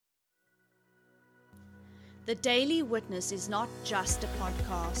The Daily Witness is not just a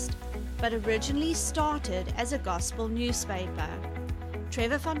podcast, but originally started as a gospel newspaper.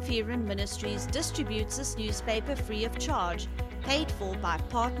 Trevor van Vieren Ministries distributes this newspaper free of charge, paid for by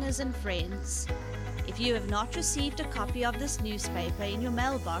partners and friends. If you have not received a copy of this newspaper in your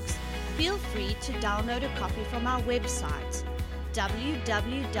mailbox, feel free to download a copy from our website,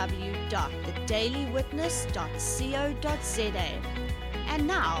 www.thedailywitness.co.za. And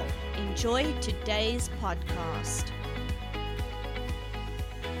now, enjoy today's podcast.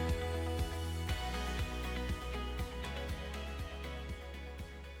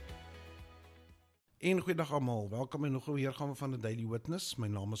 En goeiedag almal, welkom en nog 'n weergawe van die Daily Witness. My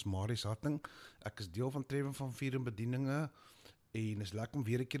naam is Ware Sekerheid. Ek is deel van Trevor van Vieren Bedieninge en is lekker om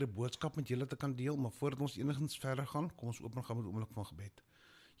weer 'n keer 'n boodskap met julle te kan deel, maar voordat ons enigins verder gaan, kom ons open gaan met 'n oomblik van gebed.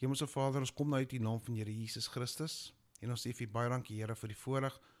 Hemelse Vader, ons kom nou uit die naam van Here Jesus Christus en ons sê vir U baie dankie Here vir die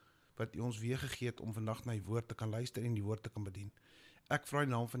voorreg wat U ons weer gegee het om vandag na U woord te kan luister en die woord te kan bedien. Ek vra in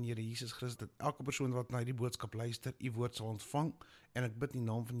die naam van Here Jesus Christus dat elke persoon wat na hierdie boodskap luister, U woord sal ontvang en ek bid in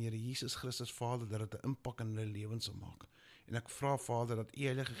die naam van Here Jesus Christus Vader dat dit 'n impak in hulle lewens sal maak. En ek vra Vader dat U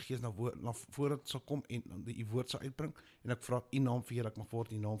Heilige Gees na vore sal kom en U woord sal uitbring en ek vra U naam verheerlik mag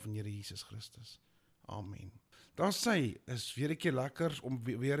word in die naam van Here Jesus Christus. Amen. Daar sê, is weer 'n keer lekker om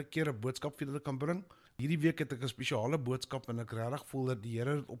weer 'n keer 'n boodskap vir julle te kan bring. Hierdie week het ek 'n spesiale boodskap en ek regtig voel dat die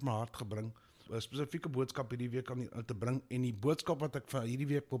Here dit op my hart gebring. 'n Spesifieke boodskap hierdie week aan te bring en die boodskap wat ek vir hierdie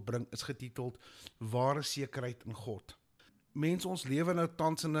week wil bring is getiteld Ware Sekerheid In God. Mense, ons lewe nou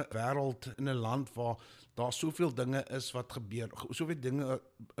tans in 'n wêreld, in 'n land waar daar soveel dinge is wat gebeur, soveel dinge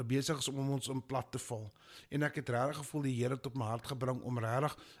besig is om ons in plat te val. En ek het regtig gevoel die Here het op my hart gebring om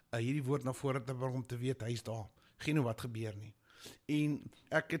regtig hierdie woord na vore te bring om te weet hy's daar. Geen hoe wat gebeur nie. En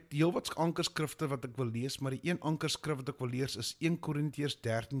ek het heelwat ankerskrifte wat ek wil lees, maar die een ankerskrif wat ek wil lees is 1 Korintiërs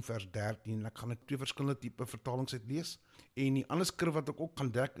 13 vers 13 en ek gaan twee verskillende tipe vertalings uit lees. En die ander skrif wat ek ook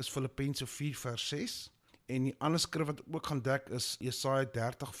gaan dek is Filippense 4 vers 6 en die ander skrif wat ek ook gaan dek is Jesaja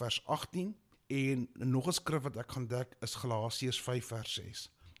 30 vers 18 en nog 'n skrif wat ek gaan dek is Galasiërs 5 vers 6.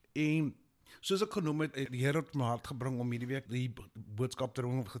 En soos ek genoem het, die Here het my hart gebring om hierdie week die boodskap te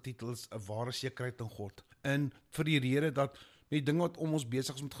bring wat getitel is 'n ware sekerheid in God. En vir die rede dat met die dinge wat om ons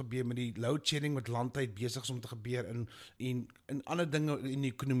besig is om te gebeur, met die load shedding wat landtyd besig is om te gebeur en ander dinge in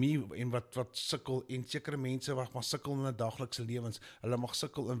die ekonomie en wat sukkel en sekere mense wat maar sukkel in hulle daaglikse lewens. Hulle mag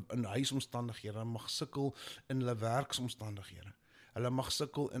sukkel in huisomstandighede, hulle mag sukkel in hulle werksomstandighede. Hulle mag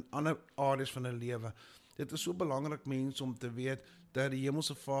sukkel in ander areas van hulle lewe. Dit is so belangrik mense om te weet dat die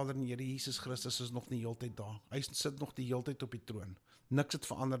Hemelse Vader en Here Jesus Christus is nog nie heeltyd daar. Hy sit nog die heeltyd op die troon. Niks het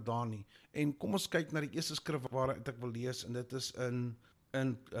verander daar nie. En kom ons kyk na die eerste skrif waaruit ek wil lees en dit is in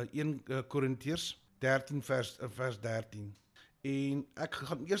 1 Korintiërs 13 vers 13. En ek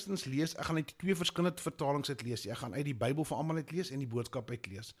gaan eerstens lees, ek gaan uit twee verskillende vertalings uitlees. Ek gaan uit die Bybel vir almal uitlees en die boodskap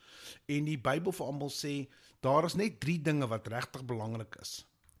uitlees. En die Bybel vir almal sê, daar is net 3 dinge wat regtig belangrik is.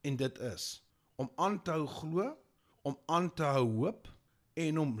 En dit is om aan te hou glo, om aan te hou hoop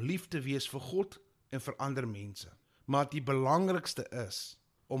en om lief te wees vir God en vir ander mense. Maar die belangrikste is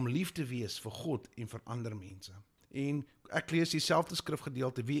om lief te wees vir God en vir ander mense. En ek lees dieselfde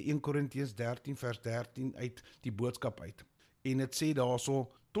skrifgedeelte weer 1 Korintiërs 13 vers 13 uit die boodskap uit. En dit sê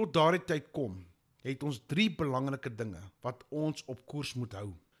daarso, tot daardie tyd kom, het ons 3 belangrike dinge wat ons op koers moet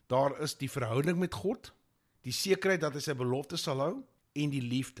hou. Daar is die verhouding met God, die sekerheid dat hy sy belofte sal hou en die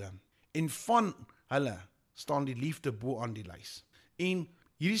liefde. En van hulle staan die liefde bo aan die lys. En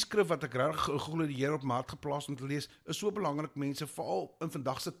hierdie skrif wat ek regtig glo die Here op my hart geplaas om te lees, is so belangrik mense, veral in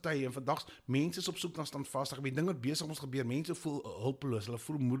vandag se tye en vandag mense is op soek na standvastigheid. Die dinge wat besig ons gebeur, mense voel hulpeloos, hulle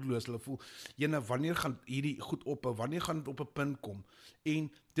voel moedeloos, hulle voel, wanneer gaan hierdie goed ophou, wanneer gaan dit op 'n punt kom?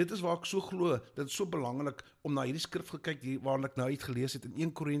 En dit is waar ek so glo, dit is so belangrik om na hierdie skrif gekyk waarna ek nou uitgelees het in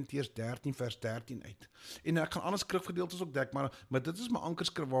 1 Korintiërs 13 vers 13 uit. En ek gaan ander skrifgedeeltes ook dek, maar dit is my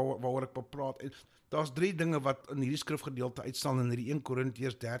ankerskrif waaroor ek praat. En daar's 3 dinge wat in hierdie skrifgedeelte uitstaan in hierdie 1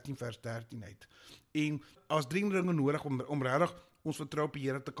 Korintiërs 13 vers 13 uit. En as 3 dinge nodig om regtig ons vertrou op die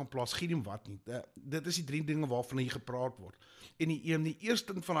Here te kan plaas, geen wat nie. Dit is die 3 dinge waarvan hier gepraat word. En die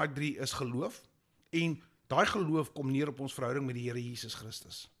eerste van daai 3 is geloof. En daai geloof kom neer op ons verhouding met die Here Jesus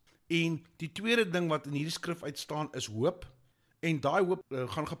Christus. En die tweede ding wat in hierdie skrif uitstaan is hoop. En daai hoop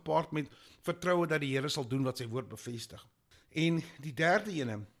gaan gepaard met vertroue dat die Here sal doen wat sy woord bevestig. En die derde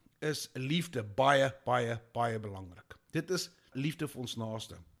ene is liefde, baie belangrik. Dit is liefde vir ons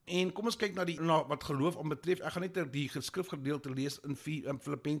naaste. En kom ons kyk na wat geloof aanbetref. Ek gaan net die skrifgedeelte lees in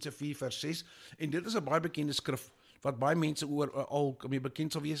Filippense 4 vers 6. En dit is 'n baie bekende skrif wat baie mense al mee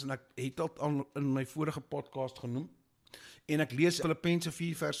bekend sal wees en ek het dit al in my vorige podcast genoem. En ek lees Filippense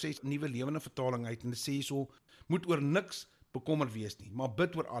 4 vers 6 nuwe lewende vertaling uit en dit sê so, moet oor niks bekommerd wees nie, maar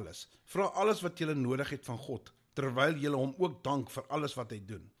bid oor alles. Vra alles wat julle nodig het van God, terwyl julle hom ook dank vir alles wat hy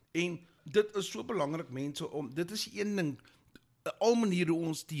doen. En dit is so belangrik mense, dit is een ding, al maniere hoe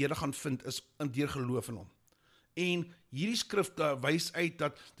ons die Here gaan vind is deur geloof in hom. En hierdie skrif wys uit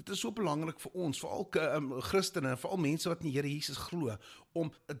dat dit is so belangrik vir ons, veral Christene, veral mense wat in die Here Jesus glo,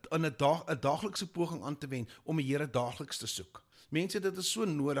 om in 'n daaglikse poging aan te wend, om die Here daagliks te soek. Mense, dit is so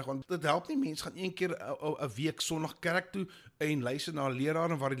nodig, want dit help nie, mense gaan een keer 'n week Sondag kerk toe, en luister na 'n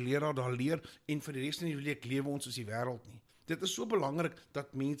leraar, en waar die leraar daar leer, en vir die res van die week lewe ons soos die wêreld nie. Dit is so belangrik,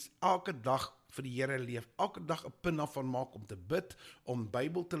 dat mens elke dag vir die Here leef, elke dag 'n punt daarvan maak om te bid, om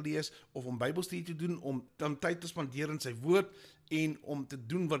Bybel te lees, of om Bybelstudie te doen, om dan tyd te spandeer in sy woord, en om te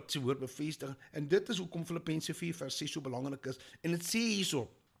doen wat sy woord bevestig, en dit is hoekom Filippense 4 vers 6 so belangrik is, en dit sê hierso,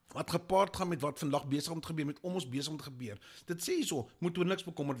 wat gepaard gaan met wat vandag besig om te gebeur, met ons besig om te gebeur, dit sê hierso, moet oor niks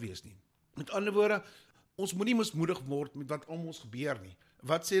bekommerd wees nie. Met ander woorde, ons moet nie mismoedig word met wat om ons gebeur nie.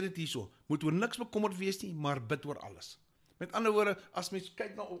 Wat sê dit hierso? Moet oor niks bekommerd wees nie, maar bid oor alles. Met ander woorde, as mens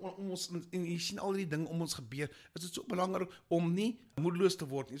kyk na ons en jy sien al die dinge om ons gebeur, is dit so belangrik om nie moedeloos te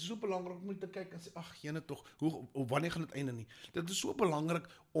word nie. Dit is so belangrik om te kyk en sê, ag jene tog, wanneer gaan dit einde nie? Dit is so belangrik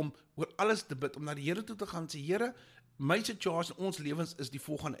om oor alles te bid, om na die Here toe te gaan, sê Here, my situasie in ons lewens is die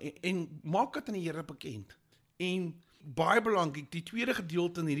volgende, en maak dit aan die Here bekend. En baie belangrik, die tweede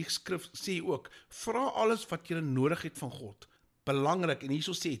gedeelte in hierdie skrif sê ook, vra alles wat jy nodig het van God. Belangrik, en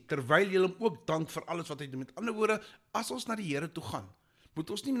hierso sê, terwyl jy hom ook dank vir alles wat hy doen. Met ander woorde, as ons na die Here toe gaan, moet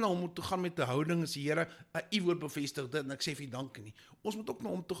ons nie na hom toe gaan met 'n houding, as die Here, u woord bevestig dit, en ek sê vir dankie nie. Ons moet ook na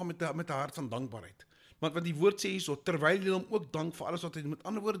hom toe gaan met 'n hart van dankbaarheid. Want die woord sê hierso, terwyl jy hom ook dank vir alles wat hy doen. Met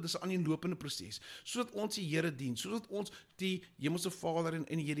ander woorde, dis 'n aanlopende proses, sodat ons die Here dien, sodat ons die Hemelse Vader en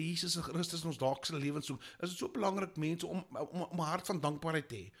die Here Jesus Christus in ons daaglikse lewens soek. Is dit so belangrik, mense, om 'n hart van dankbaarheid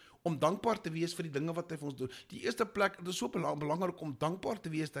te hê, om dankbaar te wees vir die dinge wat hy vir ons doen. Die eerste plek, dit is so belangrik om dankbaar te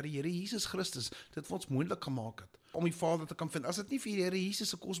wees dat die Here Jesus Christus dit vir ons moontlik gemaak het, om die Vader te kan vind. As dit nie vir die Here Jesus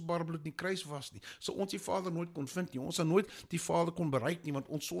se kosbare bloed in die kruis was nie, sou ons die Vader nooit kon vind nie. Ons sou nooit die Vader kon bereik nie, want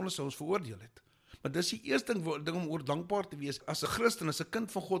ons sonde sou ons veroordeel het. Maar dis die eerste ding om oor dankbaar te wees, as 'n Christen, as 'n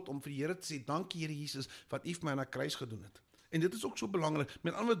kind van God, om vir die Here te sê, dankie Here Jesus, wat u vir my aan 'n kruis gedoen het. En dit is ook so belangrik.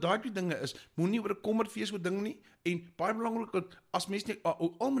 Met ander woorde, daai dinge is, moenie oor bekommerd wees oor dinge nie, en baie belangrik, dat as mens nie,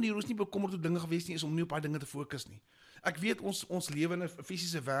 al manier ons nie bekommerd oor dinge gewees nie, is om nie op daai dinge te fokus nie. Ek weet ons lewe in 'n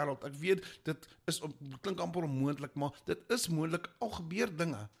fisiese wêreld, ek weet dit klink amper onmoontlik, maar dit is moontlik, al gebeur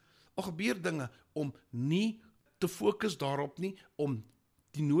dinge, om nie te fokus daarop nie, om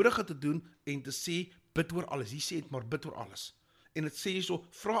die nodige te doen, en te sê, bid oor alles. Hier sê het, maar bid oor alles. En dit sê so,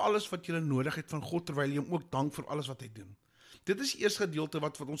 vra alles wat jy nodig het van God, terwyl jy hom ook dank vir alles wat hy doen. Dit is die eerste gedeelte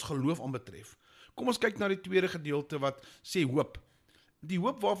wat ons geloof aanbetref. Kom ons kyk na die tweede gedeelte wat sê hoop. Die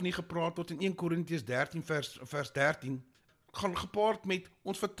hoop waarvan hier gepraat word in 1 Korintiërs 13 vers 13, gaan gepaard met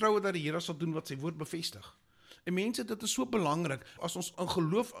ons vertroue dat die Here sal doen wat sy woord bevestig. En mense, dit is so belangrik, as ons in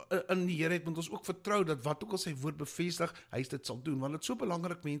geloof in die Here het, moet ons ook vertrou dat wat ook al sy woord bevestig, hy dit sal doen. Want dit is so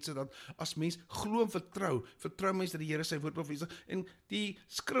belangrik, mense, dat as mens glo en vertrou mens dat die Here sy woord bevestig. En die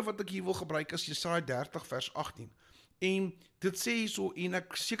skrif wat ek hier wil gebruik is Jesaja 30 vers 18. En dit sê so, en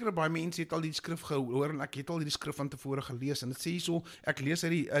ek seker baie mense het al die skrif gehoor, en ek het al die skrif van tevore gelees, en dit sê so, ek lees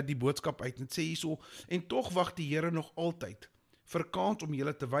uit die boodskap uit, en dit sê so, en tog wag die Here nog altyd vir 'n kans om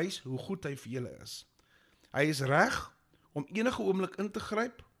julle te wys hoe goed hy vir julle is. Hy is reg om enige oomblik in te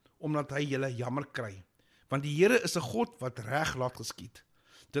gryp, omdat hy julle jammer kry. Want die Here is 'n God wat reg laat geskied.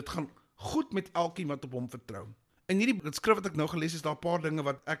 Dit gaan goed met elkeen wat op hom vertrou. In hierdie skrif wat ek nou gelees is daar 'n paar dinge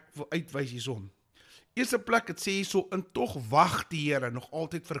wat ek wil uitwys hierson. Eerste plek, het sê so, en tog wag die Here nog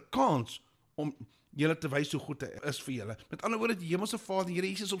altyd vir 'n kans om julle te wys hoe goed hy is vir julle. Met ander woorde, die Hemelse Vader, die Here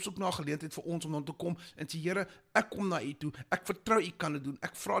Jesus op soek na 'n geleentheid vir ons om dan te kom en sê, Here, ek kom na u toe, ek vertrou u kan dit doen,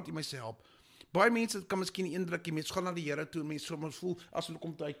 ek vra dat u my help. Baie mense kan miskien die indruk hê, mense gaan na die Here toe en mense soms voel as hulle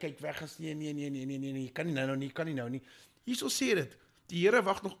kom toe hy kyk weg as nee, kan nie nou nie. Hierso sê dit, die Here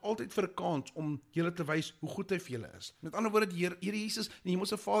wag nog altyd vir 'n kans om julle te wys hoe goed hy vir julle is. Met ander woorde, die Here Jesus, die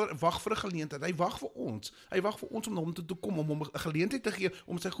Hemelse Vader, wag vir 'n geleentheid. Hy wag vir ons. Hy wag vir ons om na hom toe te kom, om hom 'n geleentheid te gee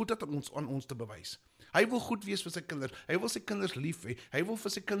om sy goedheid aan ons te bewys. Hy wil goed wees vir sy kinders. Hy wil sy kinders lief hê. Hy wil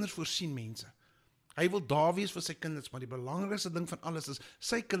vir sy kinders voorsien, mense. Hy wil daar wees vir sy kinders, maar die belangrikste ding van alles is,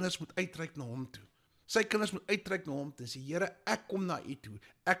 sy kinders moet uitreik na hom toe. Sy kinders moet uitreik na hom toe en sê, Here, ek kom na u toe.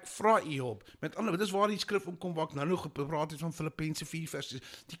 Ek vra u hulp. Met ander woorde, dis waar die skrif omkom waar ek nou gepraat het van Filippense 4 vers 6.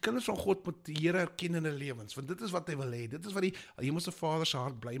 Die kinders van God moet die Here erken in hulle lewens, want dit is wat hy wil hê. Dit is wat die Hemelse Vader se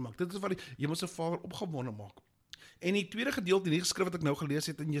hart bly maak. Dit is wat die Hemelse Vader opgewonde maak. En die tweede gedeelte in die skrif wat ek nou gelees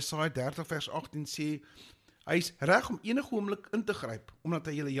het in Jesaja 30 vers 18 sê, Hy is reg om enige oomblik in te gryp, omdat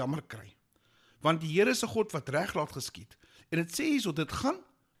hy julle jammer kry. Want die Here is 'n God wat reg laat geskied. En dit sê hierso, dit gaan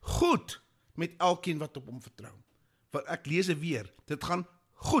goed met elkeen wat op hom vertrou. Want ek lees dit weer, dit gaan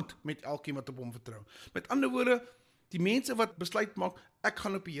goed met elkeen wat op hom vertrou. Met ander woorde, die mense wat besluit maak, ek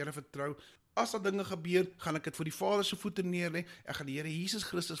gaan op die Here vertrou. As daar dinge gebeur, gaan ek dit vir die Vader se voete neerlê. Ek gaan die Here Jesus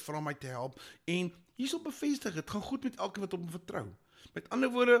Christus vra om my te help. En hierso bevestig, dit gaan goed met elkeen wat op hom vertrou. Met ander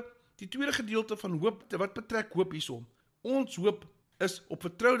woorde, die tweede gedeelte van hoop, wat betrek hoop hierso? Ons hoop is op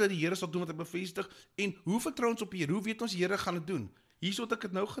vertrou dat die Here sal doen wat hy bevestig. En hoe vertrou ons op die Here? Hoe weet ons die Here gaan dit doen? Hierso het ek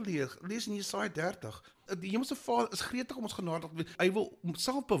dit nou lees in Jesaja 30. Die Hemelse Vader is gretig om ons genade te wees. Hy wil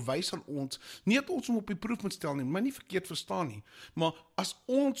homself bewys aan ons. Nie dat ons hom op die proef moet stel nie, maar nie verkeerd verstaan nie. Maar as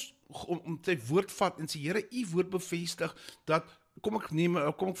ons om sy woord vat en sê, Here, u woord bevestig dat kom ek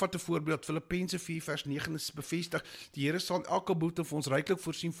vat 'n voorbeeld, Filippense 4 vers 9 is bevestig, die Here sal elke behoefte vir ons ryklik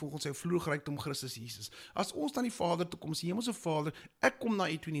voorsien volgens sy vloerrykdom Christus Jesus. As ons dan die Vader toe kom, sê Hemelse Vader, ek kom na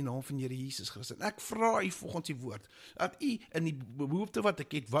u toe in die naam van Here Jesus Christus, en ek vra u volgens die woord, dat u in die behoefte wat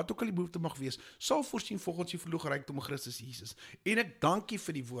ek het, wat ook al die behoefte mag wees, sal voorsien volgens die vloerrykdom Christus Jesus. En ek dank u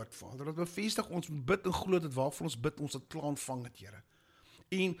vir die woord, Vader, dat bevestig ons bid en glo dat waarvan ons bid, ons het klaar ontvang het, Here.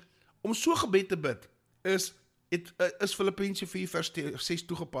 En om so gebed te bid, is Filippense 4 vers 6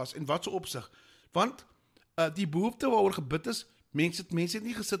 toegepas, en wat so opsig, want die behoefte waaroor gebid is, mense het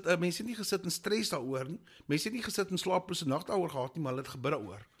nie gesit in stres daaroor nie, mense het nie gesit in slaaplose nag daaroor gehad nie, maar hulle het gebid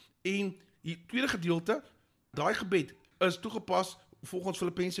daaroor. En die tweede gedeelte, daai gebed is toegepas volgens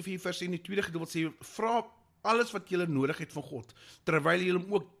Filippense 4 vers 6, die tweede gedeelte sê, vra alles wat jy nodig het van God, terwyl jy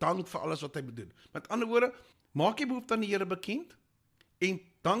hom ook dank vir alles wat hy bedoel. Met ander woorde, maak jy behoefte aan die Here bekend, en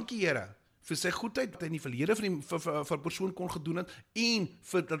dank die Here vir sy goedheid, dat hy in die verlede vir persoon kon gedoen het, en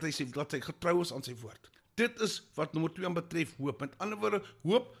vir dat hy getrou is aan sy woord. Dit is wat nommer 2 aan betref hoop. Met ander woorde,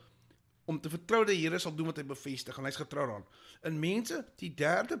 hoop om te vertrou dat die Here sal doen wat hy bevestig, en hy is getrou daaraan. En mense, die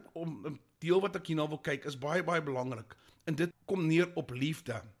derde deel wat ek hierna wil kyk, is baie, baie belangrik. En dit kom neer op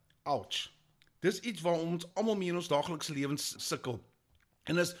liefde. Ouch. Dis iets waar ons almal mee in ons daaglikse lewens sukkel.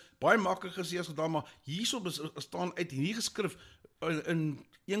 En is baie maklik gesê as gedaan, maar hierso staan uit hierdie geskrif, in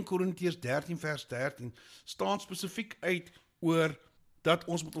 1 Korintiërs 13 vers 13, staan spesifiek uit oor dat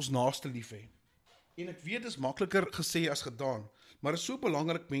ons met ons naaste lief hê. En ek weet, dit is makliker gesê as gedaan, maar dit is so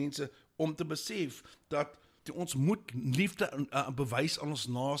belangrik, mense, om te besef dat ons moet liefde bewys aan ons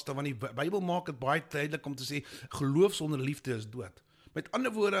naaste, want die Bybel maak dit baie duidelik om te sê, geloof sonder liefde is dood. Met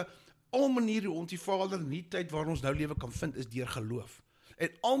ander woorde, al maniere hoe ons die Vader in die tyd waar ons nou lewe kan vind, is deur geloof. En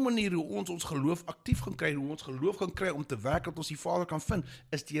al maniere hoe ons geloof actief gaan kry, hoe ons geloof gaan kry om te werk dat ons die Vader kan vind,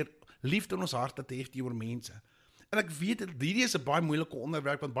 is deur liefde in ons harte te hê teenoor mense. En ek weet, hierdie is 'n baie moeilike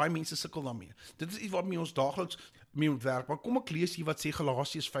onderwerp, want baie mense sukkel daarmee. Dit is iets waarmee ons daagliks mee moet werk. Maar kom ek lees hier wat sê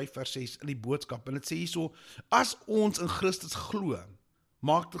Galasiërs 5 vers 6 in die boodskap, en dit sê hierso, as ons in Christus glo,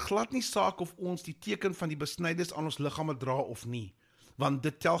 maak dit glad nie saak of ons die teken van die besnydenis aan ons liggame dra of nie, want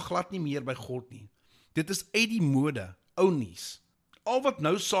dit tel glad nie meer by God nie. Dit is uit die mode, ou nuus. Al wat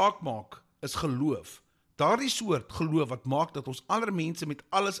nou saak maak, is geloof. Daardie soort geloof wat maak dat ons ander mense met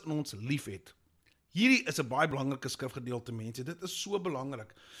alles in ons lief het. Hierdie is 'n baie belangrike skrifgedeelte, mense. Dit is so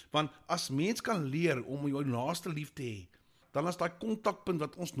belangrik, want as mens kan leer om jou naaste lief te hê, dan is daai kontakpunt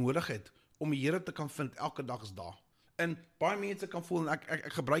wat ons nodig het om die Here te kan vind, elke dag is daar. En baie mense kan voel, en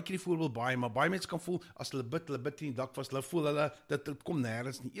ek gebruik hierdie voorbeeld baie, maar baie mense kan voel, as hulle bid in die dak vas, hulle voel dit kom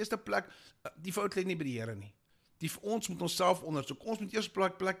nêrens nie. Eerste plek, die fout lê nie by die Here nie. Ons moet onsself ondersoek. Ons moet eers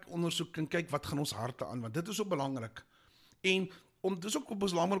plek ondersoek en kyk wat gaan ons harte aan, want dit is so belangrik. En dis ook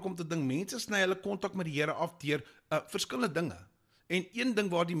belangrik om te dink, mense sny hulle kontak met die Here af deur verskillende dinge. En een ding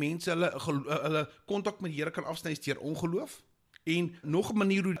waar die mense hulle kontak met die Here kan afsny is deur ongeloof. En nog 'n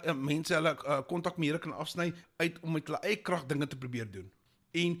manier hoe mense hulle kontak met die Here kan afsny uit om met hulle eie krag dinge te probeer doen.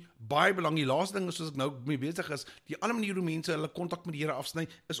 En baie belangrik, die laaste ding is, soos ek nou mee besig is, die ander manier hoe mense hulle kontak met die Here afsny,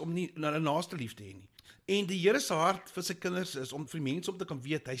 is om nie na hulle naaste lief te hê nie. En die Here se hart vir sy kinders is om vir mense om te kan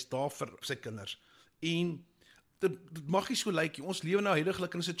weet, hy's daar vir sy kinders. En dit mag nie so lyk nie. Ons lewe nou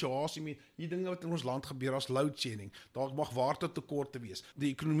heiliglik in 'n situasie met die dinge wat in ons land gebeur as load shedding. Daar mag watertekorte wees.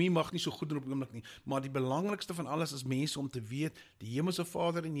 Die ekonomie mag nie so goed doen op die oomblik nie, maar die belangrikste van alles is mense om te weet, die Hemelse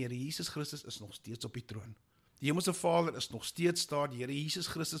Vader en die Here Jesus Christus is nog steeds op die troon. Die Hemelse Vader is nog steeds daar, die Here Jesus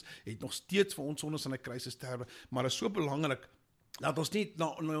Christus het nog steeds vir ons sondes aan die kruis gesterwe, maar dit is so belangrik dat ons nie na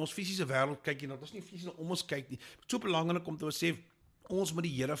ons fisiese wêreld kyk nie, dat ons nie fisies om ons kyk nie. Dit is so belangrik om te besef, ons moet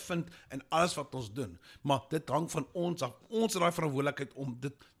die Here vind in alles wat ons doen, maar dit hang van ons af. Ons het daai verantwoordelikheid om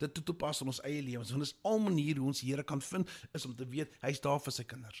dit toe te pas in ons eie lewens, want dis al maniere hoe ons die Here kan vind, is om te weet, hy's daar vir sy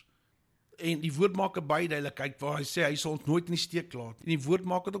kinders. En die woord maak het baie duidelikheid waar hy sê, hy sal ons nooit in die steek laat. En die woord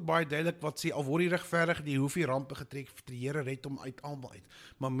maak het ook baie duidelik wat sê, al word die regverdige, die hoef die rampe getrek, die Here red hom uit almal uit.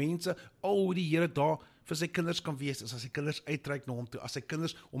 Maar mense, al hoe die Here daar vir sy kinders kan wees, is as sy kinders uitreik na hom toe, as sy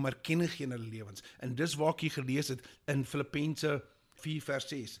kinders om erkenning gee in hulle lewens. En dis waar ek hier gelees het in Filippense 4 vers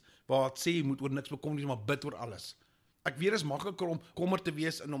 6, waar het sê, jy moet oor niks bekommer nie, maar bid oor alles. Ek weet, is makliker om kommer te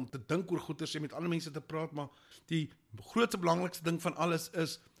wees en om te dink oor goeders en met ander mense te praat, maar die grootste belangrikste ding van alles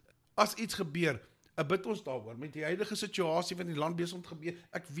is, as iets gebeur, bid ons daaroor, met die huidige situasie van die land besig om te gebeur,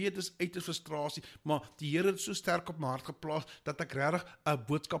 ek weet, dis uiters frustrasie, maar die Here het so sterk op my hart geplaas, dat ek regtig 'n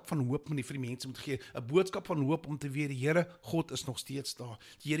boodskap van hoop vir die mense moet gee, 'n boodskap van hoop om te weet, die Here God is nog steeds daar,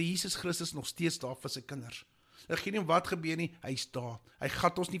 die Here Jesus Christus is nog steeds daar vir sy kinders. Ek gee nie om wat gebeur nie, hy is daar. Hy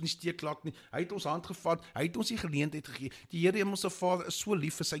gat ons nie in die steek laat nie. Hy het ons hand gevat, hy het ons die geleentheid gegee. Die Here Hemelse Vader is so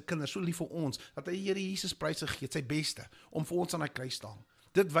lief vir sy kinders, so lief vir ons, dat hy die Here Jesus prys gegee het, sy beste, om vir ons aan hy kruis staan.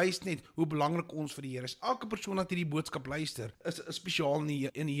 Dit wys net hoe belangrik ons vir die Here is. Elke persoon wat hierdie boodskap luister, is spesiaal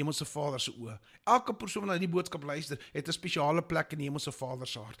in die Hemelse Vader se oë. Elke persoon wat hierdie boodskap luister, het 'n spesiale plek in die Hemelse Vader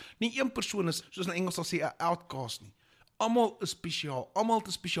se hart. Nie een persoon is, soos in Engels sal sê, 'n outcast nie. Almal is spesiaal, almal het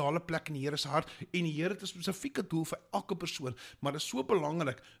 'n spesiale plek in die Here se hart, en die Here het 'n spesifieke doel vir elke persoon, maar dit is so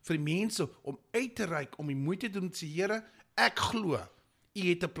belangrik vir die mense om uit te reik, om die moeite te doen te sê, Here, ek glo, U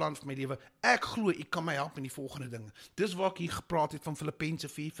het 'n plan vir my lewe, ek glo, U kan my help in die volgende dinge. Dis waar ek hier gepraat het van Filippense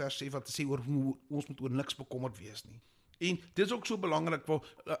 4 vers 7, wat sê oor hoe ons moet oor niks bekommerd wees nie. En dit is ook so belangrik, waar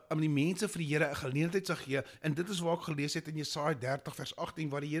die mense vir die Here 'n geleentheid sal gee, en dit is waar ek gelees het in Jesaja 30 vers 18,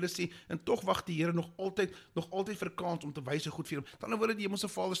 waar die Here sê, en tog wag die Here nog altyd vir 'n kans om te wys hoe goed vir hom. Aan die ander woorde, die Hemelse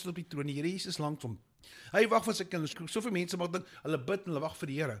Vader sit op die troon, die Here Jesus langs hom. Hy wag vir sy kinders. Soveel mense mag dink, hulle bid en hulle wag vir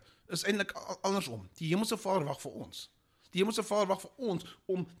die Here. Is eintlik andersom. Die Hemelse Vader wag vir ons. Die Hemelse Vader wag vir ons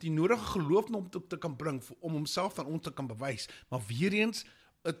om die nodige geloof na hom te kan bring, om homself aan ons te kan bewys. Maar weer eens,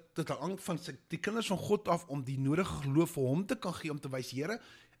 dit hang van die kinders van God af om die nodige geloof vir hom te kan gee, om te wys, Here,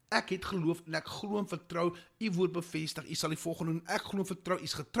 ek het geloof en ek glo en vertrou, U woord bevestig, U sal die volgende doen, ek glo en vertrou, U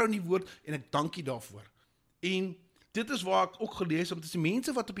is getrou in die woord, en ek dank U daarvoor. En dit is waar ek ook gelees het, dis die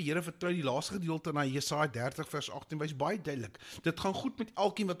mense wat op die Here vertrou, die laaste gedeelte na Jesaja 30 vers 18, wys baie duidelik, dit gaan goed met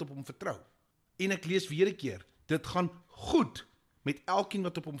elkeen wat op hom vertrou. En ek lees weer 'n keer, dit gaan goed met elkeen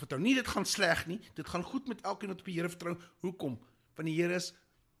wat op hom vertrou. Nie dit gaan sleg nie, dit gaan goed met elkeen wat op die Here vertrou. Hoekom? Want die Here is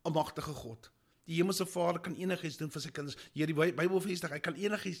 'n magtige God. Die Hemelse Vader kan enigiets doen vir sy kinders. Die Bybel bevestig, hy kan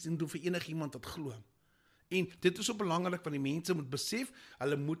enigiets doen vir enigiemand wat glo. En dit is so belangrik, want die mense moet besef,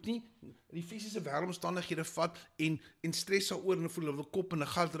 hulle moet nie die fisiese wêreldomstandighede vat en stres daaroor en voel hulle kop en 'n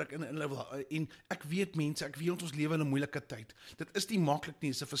gat druk en ek weet mense, ek weet ons lewe in 'n moeilike tyd. Dit is nie maklik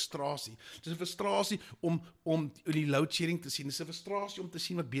nie, dit is 'n frustrasie. Dit is 'n frustrasie om die load shedding te sien. Dit is 'n frustrasie om te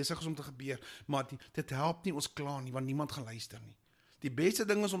sien wat besig is om te gebeur, maar dit help nie ons klaar nie, want niemand gaan luister nie. Die beste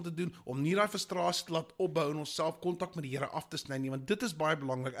ding is om te doen, om nie daai frustrasie te laat opbou en onsself kontak met die Here af te sny nie, want dit is baie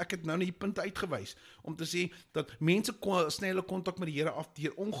belangrik. Ek het nou net die punte uitgewys, om te sê, dat mense sny hulle kontak met die Here af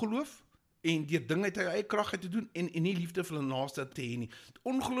deur ongeloof, en deur dinge uit eie krag uit te doen, en nie liefde vir hulle naaste te hê nie.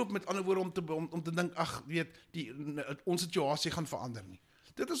 Ongeloof met ander woorde, om te dink, ag, weet, ons situasie gaan verander nie.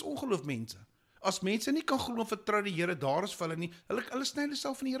 Dit is ongeloof, mense. As mense nie kan glo en vertrou die Here daar is vir hulle nie, hulle sny hulle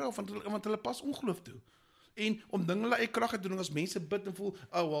self van die Here af, want hulle pas ongeloof toe. En om dinge hulle eie krag te doen, as mense bid en voel,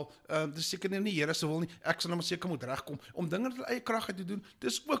 dis seker nie die Here se wil nie, ek sal nou maar seker moet regkom, om dinge hulle eie krag te doen,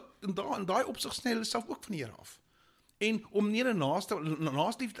 dis ook, in daai opsig sny hulle self ook van die Here af. En om nie 'n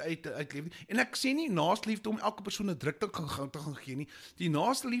naasliefde uit te leef nie, en ek sê nie naasliefde om elke persoon 'n druk te gaan gee nie, die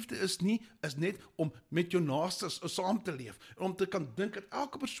naaste liefde is net om met jou naaste saam te leef, en om te kan dink dat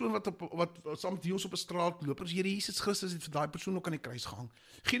elke persoon wat saam met ons op 'n straat loop, as Here Jesus Christus het vir daai persoon ook aan die kruis gehang.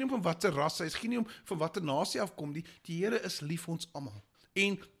 Geen nie om van watter ras hy is, geen nie om van watter nasie afkom nie, die Here is lief vir ons almal.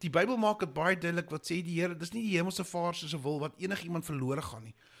 En die Bybel maak dit baie duidelik wat sê die Here, dis nie die Hemelse Vader se wil wat enigiemand verlore gaan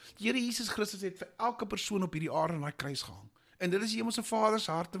nie. Die Here Jesus Christus het vir elke persoon op hierdie aarde aan daai kruis gehang. En dit is die Hemelse Vader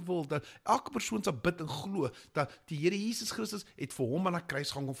se hart en wil, dat elke persoon sal bid en glo, dat die Here Jesus Christus het vir hom aan daai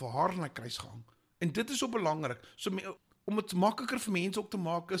kruis gehang, of vir haar aan daai kruis gehang. En dit is so belangrik, om dit makliker vir mense ook te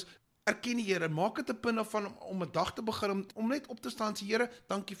maak is, erken die Here, maak dit 'n punt daarvan om 'n dag te begin, om net op te staan en sê, Here,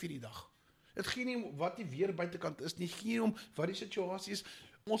 dankie vir die dag. Het gee nie om wat die weer buitekant is nie, gee om wat die situasie is,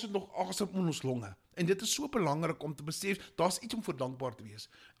 ons het nog asem in ons longe. En dit is so belangrik om te besef, daar's iets om voor dankbaar te wees.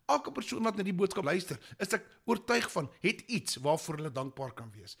 Elke persoon wat na die boodskap luister, is ek oortuig van, het iets waarvoor hulle dankbaar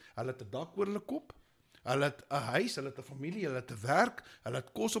kan wees. Hulle het 'n dak oor hulle kop, hulle het 'n huis, hulle het 'n familie, hulle het 'n werk, hulle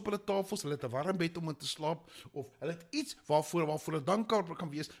het kos op hulle tafels, hulle het 'n warm bed om in te slaap, of hulle het iets waarvoor hulle dankbaar kan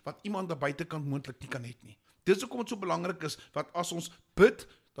wees, wat iemand daar buitekant moontlik nie kan hê nie. Dis hoekom dit so belangrik is, wat as ons bid,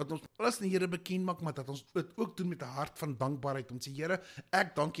 dat ons alles in die Here bekend maak, maar dat ons dit ook doen met 'n hart van dankbaarheid, om te sê, Here,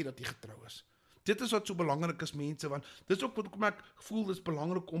 ek dank U dat U getrou is. Dit is wat so belangrik is, mense, want dit is ook wat ek voel, dit is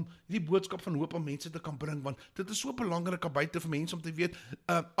belangrik om die boodskap van hoop aan mense te kan bring, want dit is so belangrik aan buite vir mense om te weet,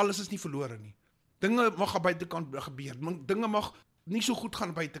 alles is nie verlore nie. Dinge mag aan buitekant gebeur, dinge mag nie so goed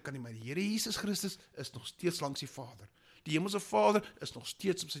gaan buitekant nie, maar die Here Jesus Christus is nog steeds langs die Vader. Die Hemelse Vader is nog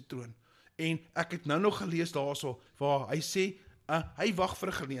steeds op sy troon. En ek het nou nog gelees daarso, waar hy sê, hy wag vir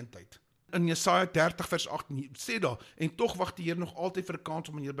 'n geleentheid. In Jesaja 30 vers 18 sê daar, en tog wag die Here nog altyd vir 'n kans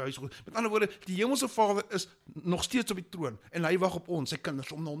om in jou huis te kom. Met ander woorde, die Hemelse Vader is nog steeds op die troon, en hy wag op ons, sy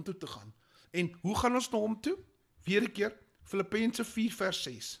kinders, om na hom toe te gaan. En hoe gaan ons na hom toe? Weer 'n keer, Filippense 4 vers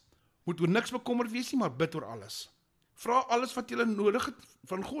 6. Moet oor niks bekommerd wees nie, maar bid oor alles. Vra alles wat jy nodig het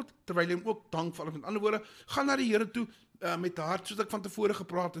van God, terwyl jy hom ook dank vir. Met ander woorde, gaan na die Here toe met 'n hart, soos ek van tevore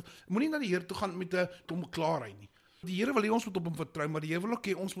gepraat het. Moenie na die Here toe gaan met 'n onklaarheid nie. Die Here wil hê ons moet op hom vertrou, maar die Here wil ook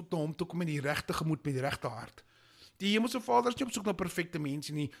hê ons moet na hom toe kom met die regte gemoed, met die regte hart. Die Hemelse Vader is nie op soek na perfekte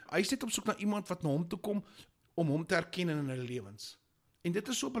mense nie. Hy is net op soek na iemand wat na hom toe kom om hom te erken in hulle lewens. En dit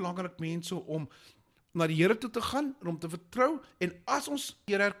is so belangrik, mense, om na die Here toe te gaan en om te vertrou. En as ons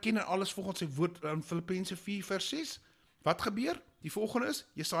die Here erken en alles volgens sy woord in Filippense 4 vers 6, wat gebeur? Die volgende is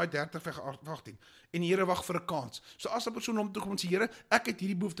Jesaja 30 vers 18. En die Here wag vir 'n kans. So as 'n persoon hom toe kom en sê, Here, ek het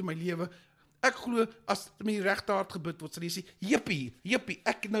hierdie behoefte in my lewe. Ek glo as met die regte hart gebid word, sal jy sê, jippie,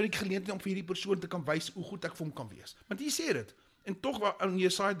 ek het nou die geleentheid om vir hierdie persoon te kan wys hoe goed ek vir hom kan wees. Want jy sê dit. En tog in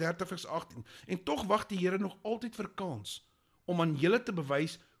Jesaja 30 vers 18. En tog wag die Here nog altyd vir kans om aan julle te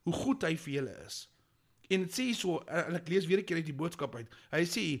bewys hoe goed hy vir julle is. En dit sê so, en ek lees weer 'n keer uit die boodskap uit. Hy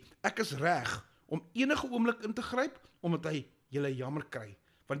sê, ek is reg om enige oomblik in te gryp, omdat hy julle jammer kry.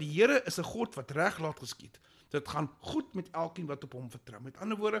 Want die Here is 'n God wat reg laat geskied. Dit gaan goed met elkeen wat op hom vertrou. Met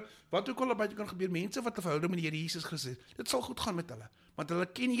ander woorde, wat ook al buite kan gebeur, mense wat 'n verhouding met die Here Jesus Christus, dit sal goed gaan met hulle. Want hulle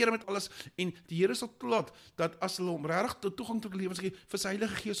ken die Here met alles, en die Here sal toelaat, dat as hulle hom regtig toegang tot die lewens gee, vir sy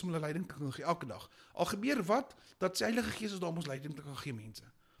Heilige Gees om hulle leiding te kan gee, elke dag. Al gebeur wat, dat sy Heilige Gees is daar om ons leiding te kan gee, mense.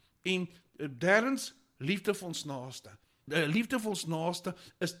 En derdens, liefde vir ons naaste. Die liefde vir ons naaste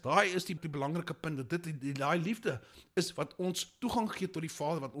is die belangrike punt. Daai liefde is wat ons toegang gee tot die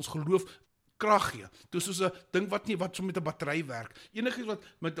Vader, wat ons geloof krag gee. Dis soos 'n ding wat so met 'n battery werk. Enigiets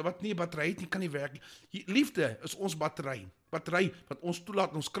wat nie 'n battery het nie, kan nie werk nie. Liefde is ons battery wat ons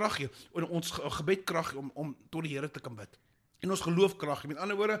toelaat, ons krag gee, en ons gebed krag gee om tot die Here te kan bid. En ons geloof krag gee. Met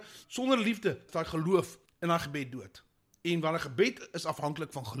ander woorde, sonder liefde is daai geloof en daai gebed dood. En want 'n gebed is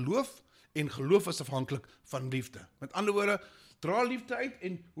afhanklik van geloof, en geloof is afhanklik van liefde. Met ander woorde, dra liefde uit,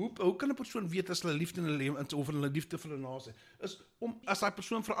 en hoe kan 'n persoon weet as hulle liefde in hulle lewe of hulle liefde vir hulle naaste is om as daai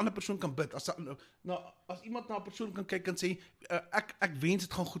persoon vir 'n ander persoon kan bid, as iemand na 'n persoon kan kyk en sê, ek wens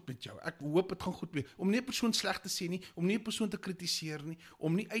dit gaan goed met jou, ek hoop dit gaan goed met jou, om nie 'n persoon sleg te sê nie, om nie 'n persoon te kritiseer nie,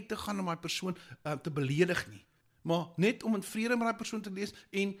 om nie uit te gaan om daai persoon te beledig nie, maar net om in vrede met daai persoon te lees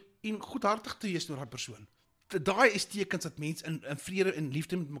en goedhartig te wees oor daai persoon. Daai is tekens dat mense in vrede en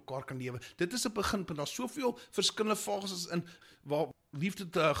liefde met mekaar kan lewe. Dit is 'n beginpunt. Daar's soveel verskillende fases in waar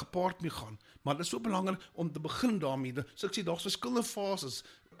liefde gepaard mee gaan. Maar dit is so belangrik om te begin daarmee. So ek sê, daar's verskillende fases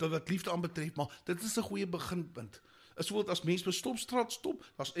wat liefde aanbetref, maar dit is 'n goeie beginpunt. Soos as mense by stopstraat stop,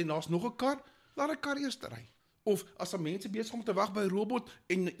 en daar's nog 'n kar, laat die kar eers ry. Of as mense besig om te wag by 'n robot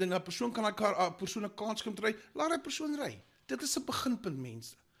en 'n persoon kan 'n persoon 'n kans gee om te ry, laat die persoon ry. Dit is 'n beginpunt,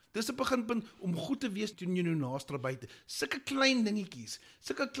 mense. Dis 'n beginpunt om goed te wees teen jou naaste buite. Sulke klein dingetjies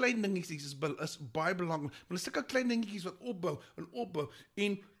is baie belangrik, maar sulke klein dingetjies wat opbou,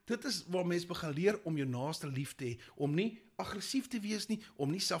 en dit is waar mense begin leer om jou naaste lief te hê, om nie aggressief te wees nie, om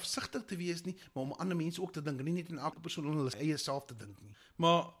nie selfsugtig te wees nie, maar om ander mense ook te dink, nie net aan elke persoon om hulle eie self te dink nie.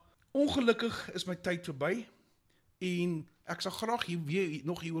 Maar ongelukkig is my tyd verby, en ek sal graag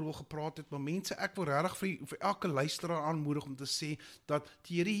nog hieroor wil gepraat het, maar mense, ek wil regtig vir elke luisteraar aanmoedig om te sê, dat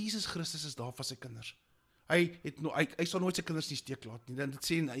die Here Jesus Christus is daar vir sy kinders. Hy sal nooit sy kinders nie steek laat nie, dit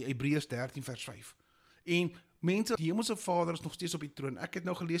sê in Hebreërs 13 vers 5. En mense, die Hemelse Vader is nog steeds op die troon. Ek het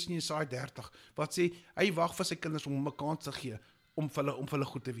nou gelees in Jesaja 30, wat sê, hy wag vir sy kinders om 'n kans te gee, om vir hulle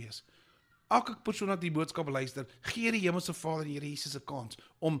goed te wees. Elke persoon wat die boodskap luister, gee die Hemelse Vader en Here Jesus 'n kans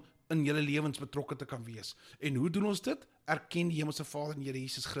om in julle lewens betrokke te kan wees. En hoe doen ons dit? Erken die Hemelse Vader en Here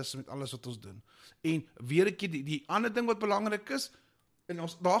Jesus Christus met alles wat ons doen. En weer 'n keer, die ander ding wat belangrik is, in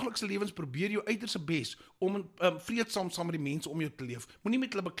ons daaglikse lewens probeer jou uiterste bes om vreedsaam saam met die mense om jou te leef. Moenie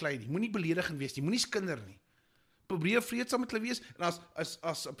met hulle beklei nie, moenie beledigend wees nie, moenie skinder nie. Probeer vreedsaam met hulle wees, en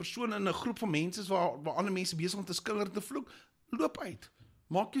as 'n persoon in 'n groep van mense waar ander mense besig om te skinder en te vloek, loop uit.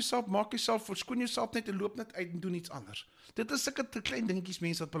 Maak jouself, verskoon jouself net en loop net uit en doen iets anders. Dit is sulke klein dingetjies,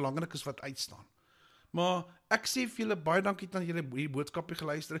 mense, wat belangrik is, wat uitstaan. Maar ek sê vir julle baie dankie dat julle hierdie boodskapie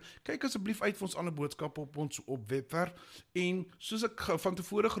geluister het. Kyk asseblief uit vir ons ander boodskappe op ons webwerf. En soos ek van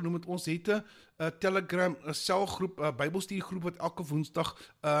tevore genoem het, ons het 'n Telegram, 'n selgroep, 'n Bybelstudiegroep wat elke Woensdag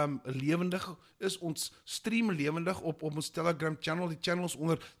lewendig is. Ons stream lewendig op ons Telegram channel. Die channel is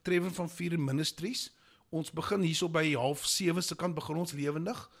onder Trevor van Vieren Ministries. Ons begin hierso by 6:30 se kant begin ons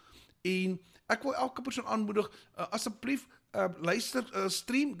lewendig. En ek wil elke persoon aanmoedig, asseblief luister,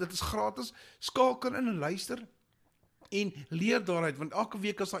 stream, dit is gratis, skakel in en luister en leer daaruit, want elke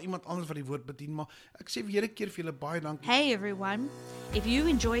week is daar iemand anders wat die woord bedien, maar ek sê weer 'n keer vir julle baie dankie. Hey everyone, if you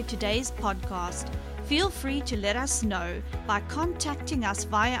enjoyed today's podcast, feel free to let us know by contacting us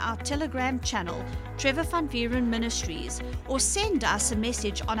via our Telegram channel, Trevor van Vieren Ministries, or send us a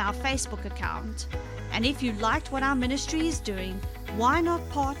message on our Facebook account. And if you liked what our ministry is doing, why not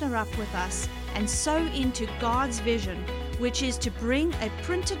partner up with us and sow into God's vision, which is to bring a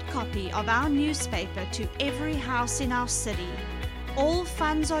printed copy of our newspaper to every house in our city. All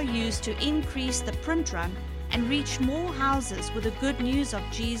funds are used to increase the print run and reach more houses with the good news of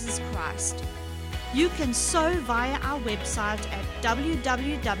Jesus Christ. You can sow via our website at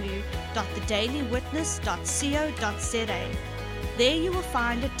www.thedailywitness.co.za. There you will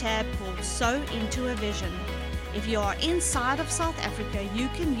find a tab called Sow into a Vision. If you are inside of South Africa, you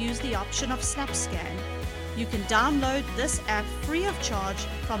can use the option of SnapScan. You can download this app free of charge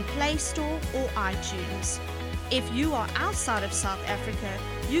from Play Store or iTunes. If you are outside of South Africa,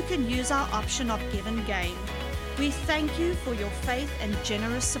 you can use our option of Give and Gain. We thank you for your faith and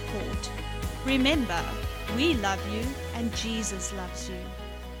generous support. Remember, we love you and Jesus loves you.